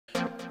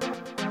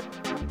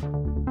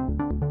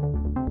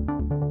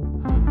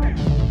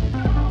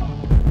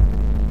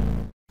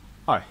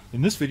Hi,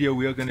 in this video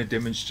we are going to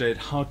demonstrate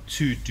how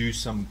to do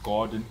some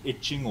garden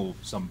etching or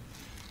some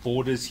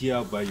borders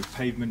here by your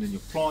pavement and your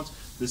plants.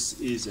 This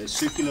is a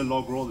circular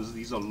log roll.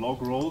 These are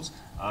log rolls,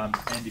 and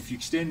if you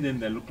extend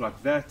them they look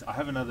like that. I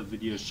have another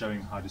video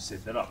showing how to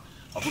set that up.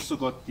 I've also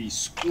got the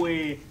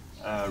square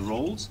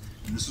rolls,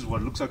 and this is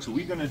what it looks like. So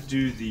we're going to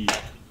do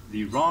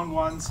the round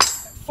ones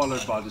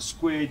followed by the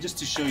square, just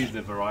to show you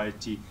the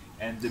variety.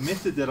 And the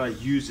method that I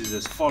use is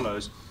as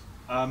follows.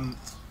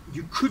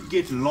 You could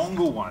get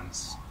longer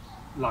ones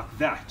like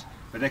that,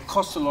 but they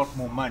cost a lot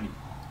more money.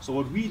 So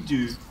what we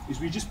do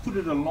is we just put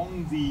it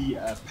along the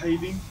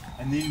paving,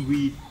 and then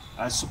we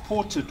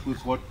support it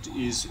with what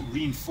is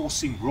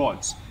reinforcing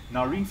rods.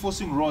 Now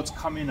reinforcing rods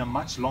come in a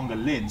much longer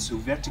length, so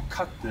we've had to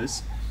cut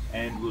this,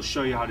 and we'll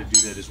show you how to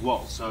do that as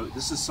well. So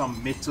this is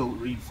some metal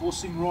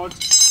reinforcing rods,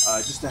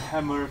 just a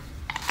hammer,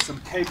 some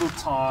cable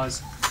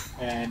ties,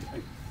 and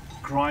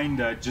a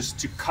grinder just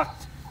to cut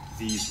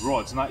these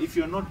rods. Now if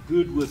you're not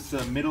good with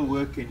metal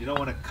work and you don't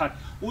want to cut,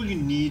 all you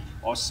need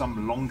are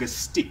some longer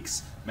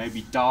sticks,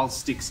 maybe dowel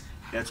sticks.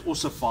 That's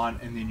also fine,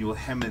 and then you'll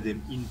hammer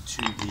them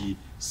into the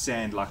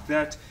sand like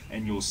that,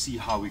 and you'll see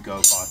how we go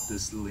about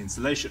this little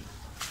installation.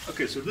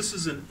 Okay, so this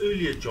is an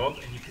earlier job,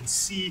 and you can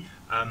see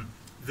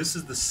this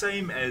is the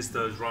same as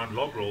those round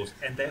log rolls,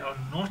 and they are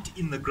not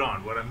in the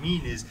ground. What I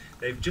mean is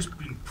they've just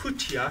been put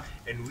here,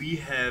 and we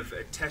have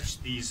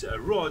attached these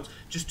rods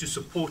just to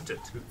support it.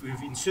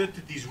 We've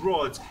inserted these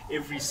rods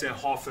every, say,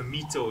 half a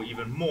meter or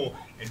even more,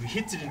 and we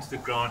hit it into the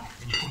ground,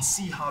 and you can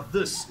see how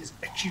this is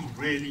actually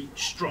really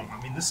strong.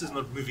 I mean, this is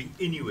not moving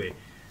anywhere.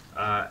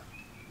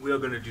 We are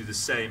going to do the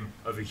same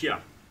over here.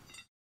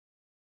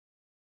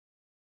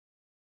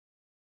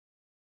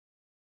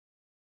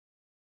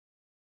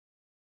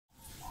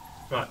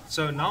 Right,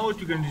 so now what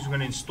we're going to do is we're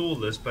going to install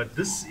this, but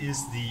this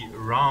is the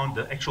round,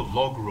 the actual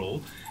log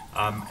roll,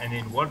 and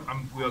then what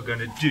we are going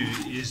to do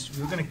is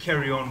we're going to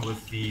carry on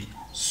with the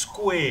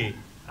square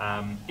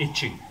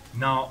etching.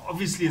 Now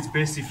obviously it's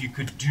best if you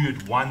could do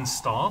it one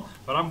style,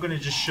 but I'm going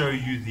to just show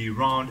you the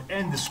round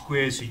and the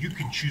square so you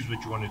can choose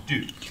what you want to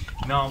do.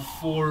 Now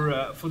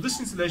for this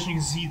installation, you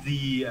can see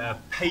the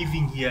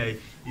paving here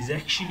is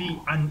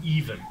actually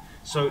uneven.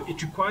 So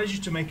it requires you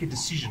to make a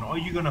decision. Are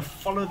you going to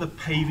follow the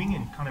paving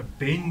and kind of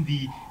bend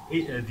the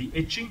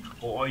etching,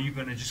 or are you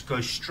going to just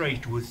go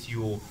straight with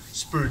your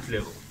spirit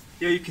level?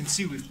 Here you can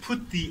see we've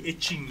put the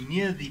etching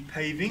near the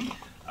paving.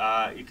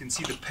 You can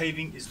see the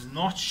paving is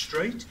not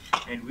straight,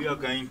 and we are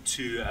going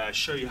to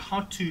show you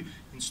how to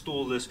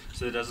install this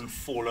so it doesn't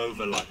fall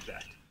over like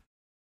that.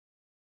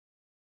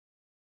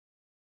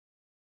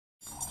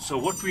 So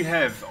what we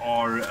have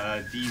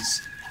are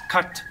these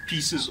cut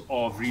pieces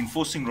of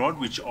reinforcing rod,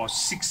 which are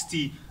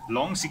 60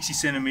 long, 60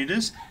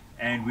 centimeters,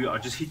 and we are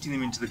just hitting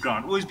them into the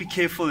ground. Always be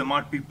careful, there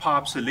might be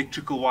pipes,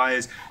 electrical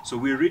wires, so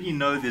we already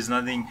know there's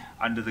nothing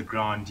under the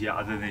ground here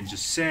other than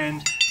just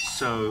sand.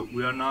 So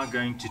we are now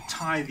going to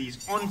tie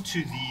these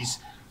onto these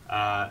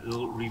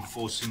little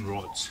reinforcing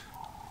rods.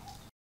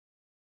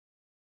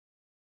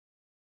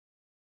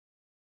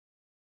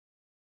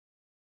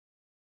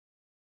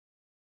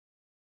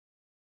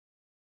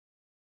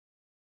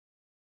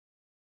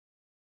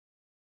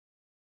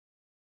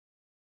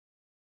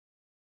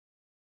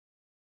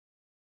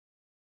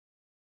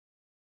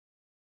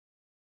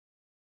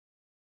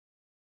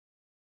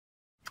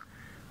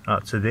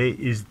 So there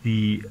is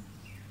the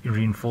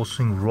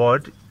reinforcing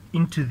rod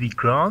into the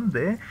ground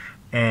there,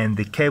 and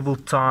the cable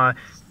tie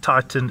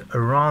tightened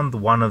around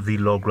one of the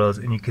log rolls,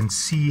 and you can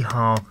see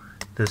how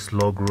this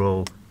log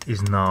roll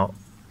is now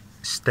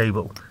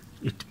stable.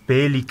 It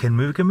barely can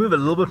move. It can move a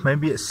little bit,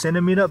 maybe a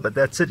centimeter, but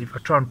that's it. If I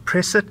try and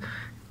press it,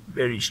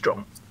 very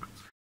strong.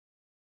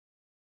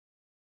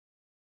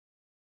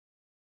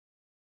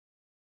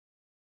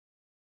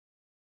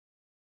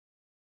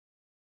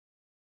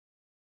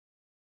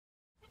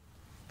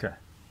 Okay.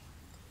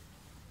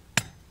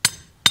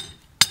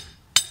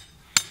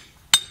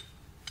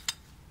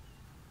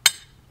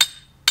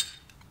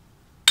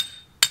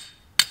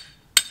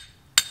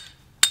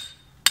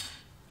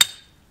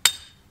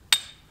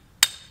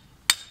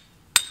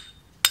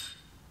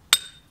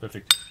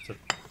 Perfect.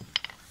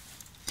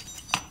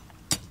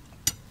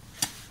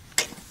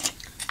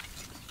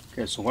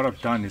 Okay, so what I've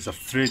done is I've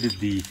threaded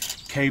the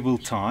cable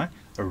tie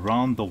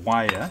around the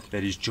wire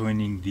that is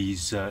joining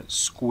these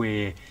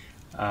square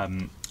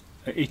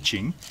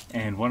etching,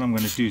 and what I'm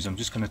going to do is I'm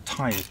just going to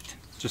tie it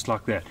just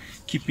like that,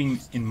 keeping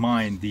in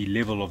mind the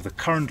level of the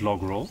current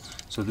log roll.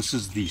 So this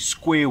is the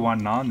square one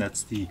now, and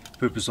that's the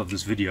purpose of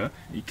this video.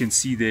 You can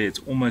see there it's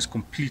almost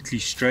completely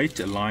straight,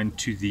 aligned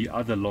to the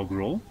other log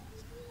roll.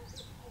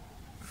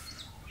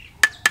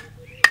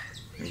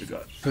 There we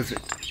go,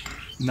 perfect.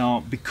 Now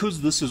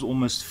because this is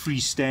almost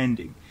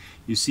freestanding,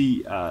 you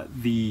see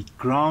the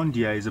ground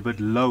here is a bit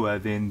lower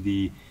than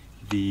the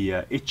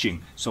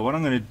etching. So what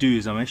I'm going to do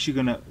is I'm actually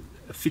going to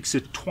fix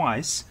it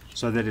twice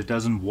so that it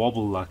doesn't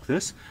wobble like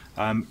this.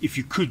 If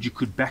you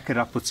could back it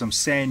up with some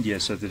sand here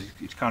so that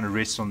it kind of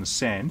rests on the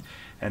sand,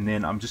 and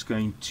then I'm just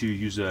going to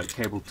use a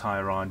cable tie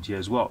around here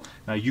as well.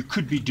 Now you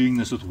could be doing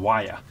this with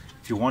wire.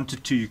 If you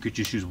wanted to, you could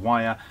just use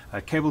wire.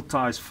 Cable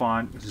tie is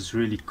fine. This is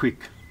really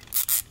quick.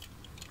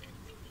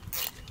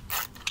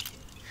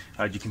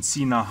 You can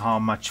see now how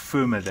much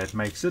firmer that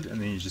makes it, and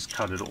then you just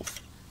cut it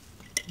off.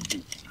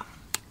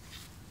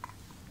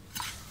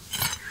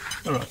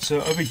 Alright,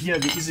 so over here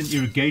there is an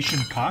irrigation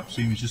pipe,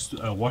 so you just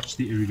watch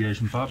the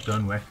irrigation pipe,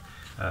 don't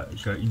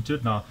go into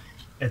it. Now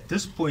at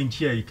this point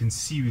here you can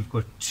see we've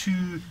got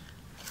two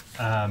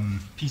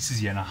pieces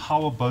here. Now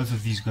how are both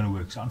of these going to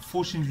work? So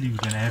unfortunately we're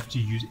going to have to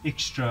use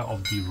extra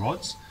of the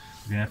rods.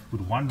 We're going to have to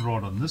put one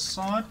rod on this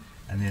side,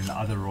 and then the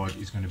other rod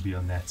is going to be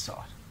on that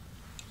side.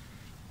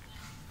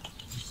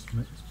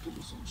 Let's pull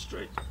this on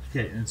straight.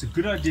 Okay, and it's a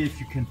good idea if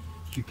you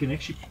can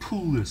actually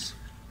pull this.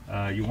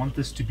 You want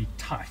this to be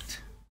tight.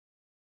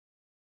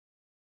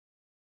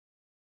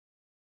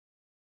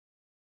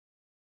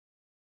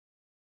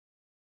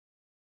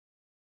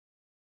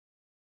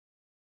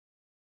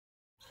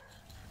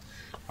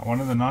 One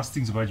of the nice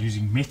things about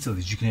using metal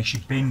is you can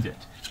actually bend it.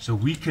 So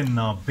we can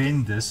now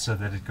bend this so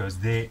that it goes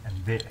there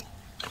and there.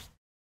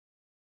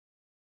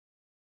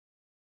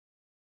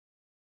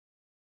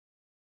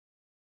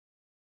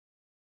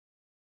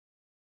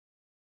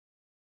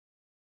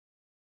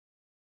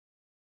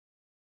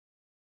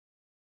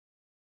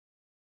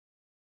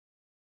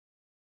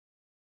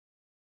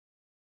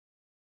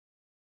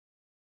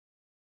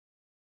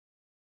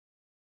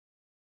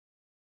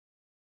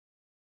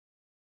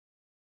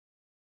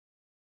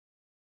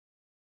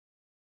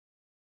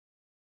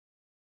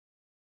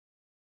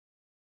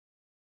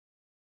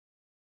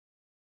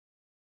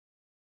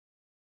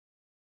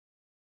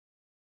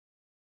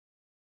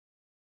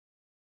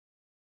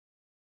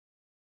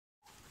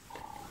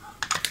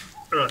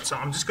 Alright, so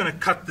I'm just going to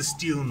cut the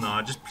steel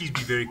now. Just please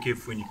be very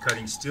careful when you're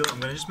cutting steel.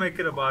 I'm going to just make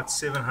it about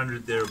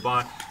 700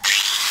 thereabout.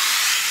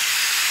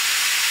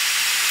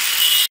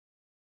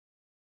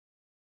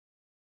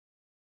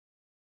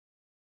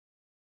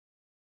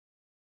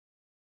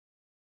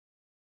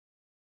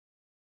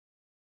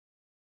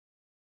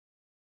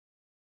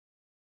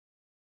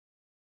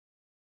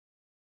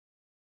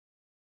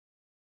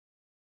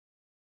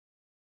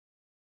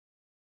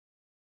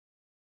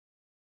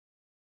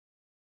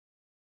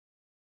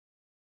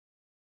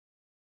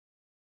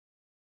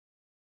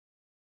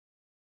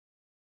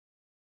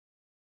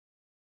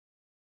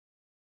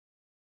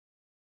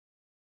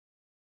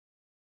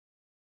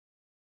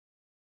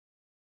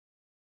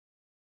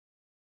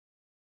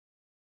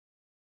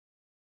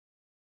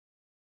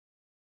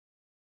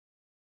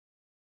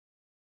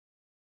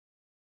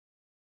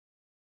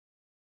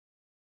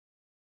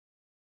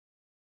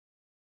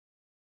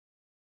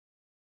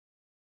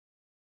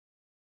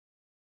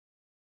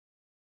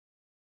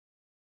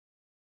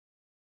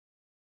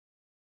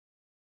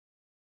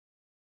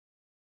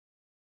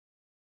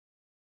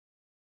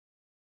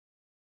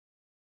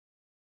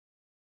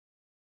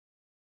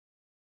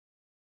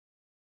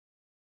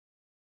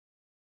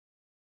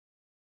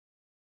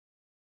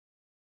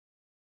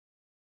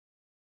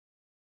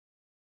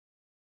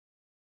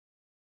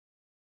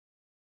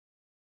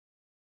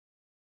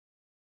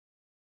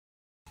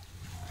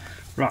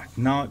 Right,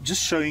 now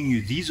just showing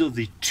you, these are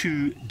the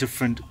two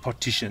different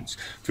partitions.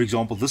 For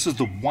example, this is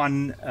the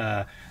one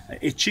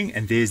etching,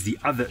 and there's the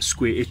other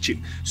square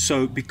etching.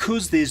 So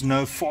because there's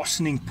no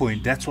fastening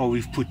point, that's why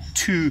we've put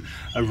two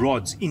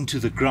rods into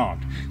the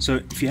ground. So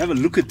if you have a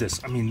look at this,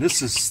 I mean,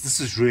 this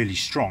is really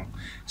strong.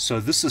 So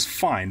this is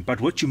fine,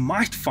 but what you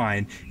might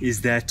find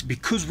is that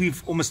because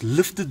we've almost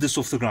lifted this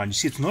off the ground, you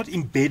see it's not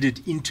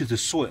embedded into the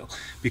soil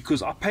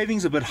because our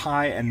paving's a bit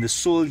high and the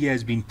soil here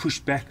has been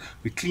pushed back.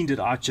 We cleaned it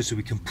out just so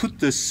we can put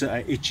this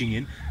etching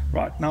in.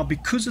 Right now,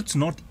 because it's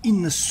not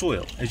in the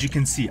soil, as you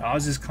can see,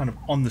 ours is kind of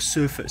on the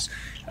surface,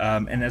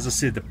 and as I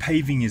said, the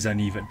paving is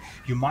uneven.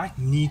 You might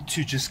need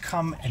to just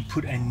come and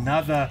put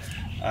another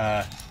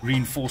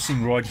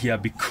reinforcing rod here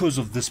because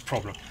of this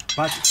problem.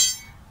 But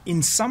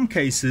in some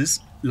cases,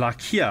 like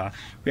here,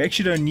 we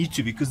actually don't need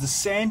to because the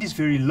sand is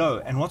very low,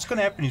 and what's going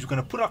to happen is we're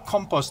going to put our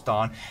compost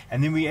down,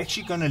 and then we're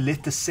actually going to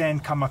let the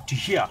sand come up to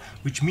here,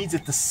 which means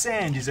that the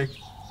sand is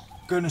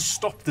going to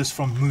stop this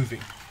from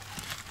moving.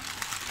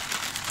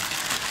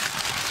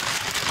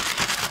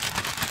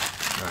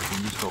 Right,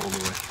 you just go all the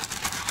way.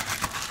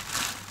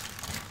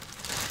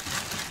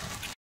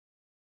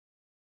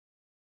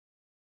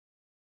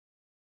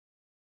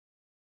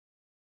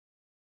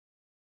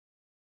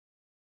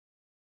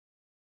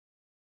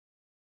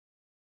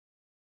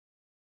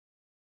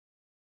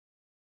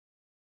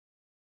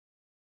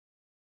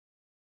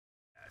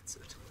 That's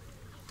it.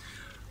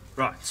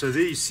 Right, so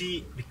there you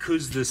see,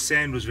 because the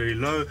sand was very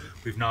low,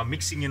 we're now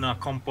mixing in our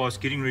compost,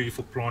 getting ready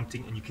for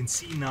planting, and you can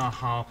see now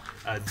how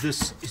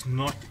this is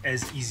not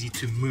as easy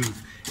to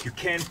move. You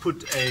can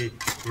put a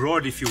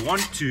rod if you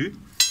want to,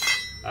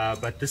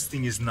 but this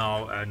thing is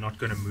now not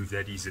going to move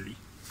that easily.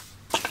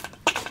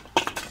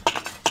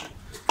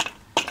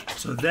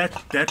 So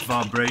that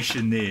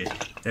vibration there,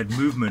 that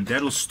movement,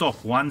 that'll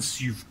stop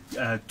once you've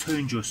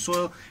turned your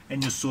soil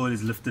and your soil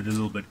is lifted a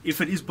little bit.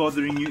 If it is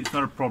bothering you, it's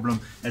not a problem.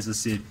 As I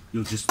said,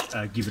 you'll just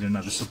give it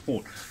another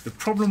support. The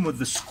problem with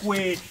the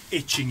square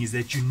etching is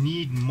that you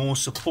need more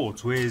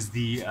support, whereas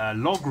the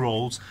log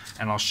rolls,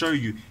 and I'll show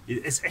you,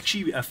 it's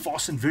actually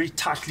fastened very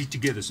tightly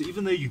together. So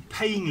even though you're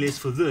paying less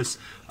for this,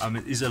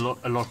 it is a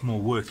lot more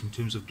work in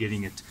terms of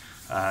getting it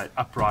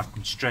upright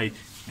and straight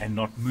and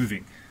not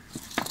moving.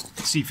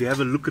 See, if you have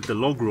a look at the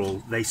log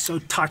roll, they're so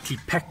tightly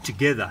packed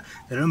together,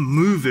 they don't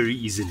move very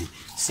easily.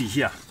 See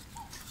here.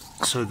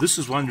 So this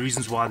is one of the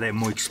reasons why they're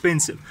more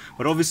expensive.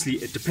 But obviously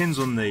it depends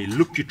on the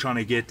look you're trying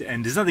to get,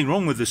 and there's nothing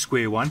wrong with the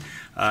square one.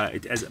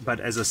 But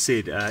as I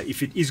said,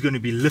 if it is going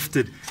to be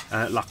lifted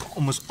like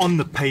almost on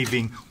the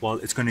paving, well,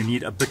 it's going to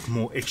need a bit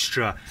more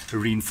extra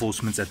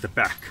reinforcements at the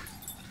back.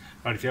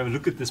 Right, if you have a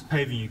look at this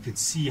paving, you can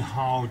see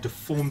how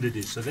deformed it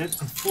is. So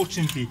that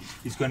unfortunately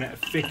is going to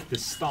affect the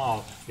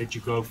style that you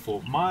go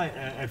for. My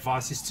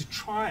advice is to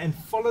try and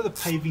follow the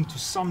paving to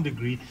some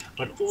degree,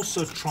 but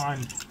also try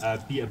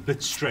and be a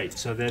bit straight,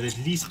 so that at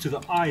least to the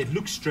eye it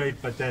looks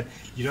straight, but that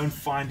you don't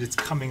find it's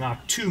coming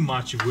out too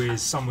much,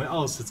 whereas somewhere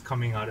else it's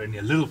coming out only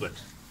a little bit.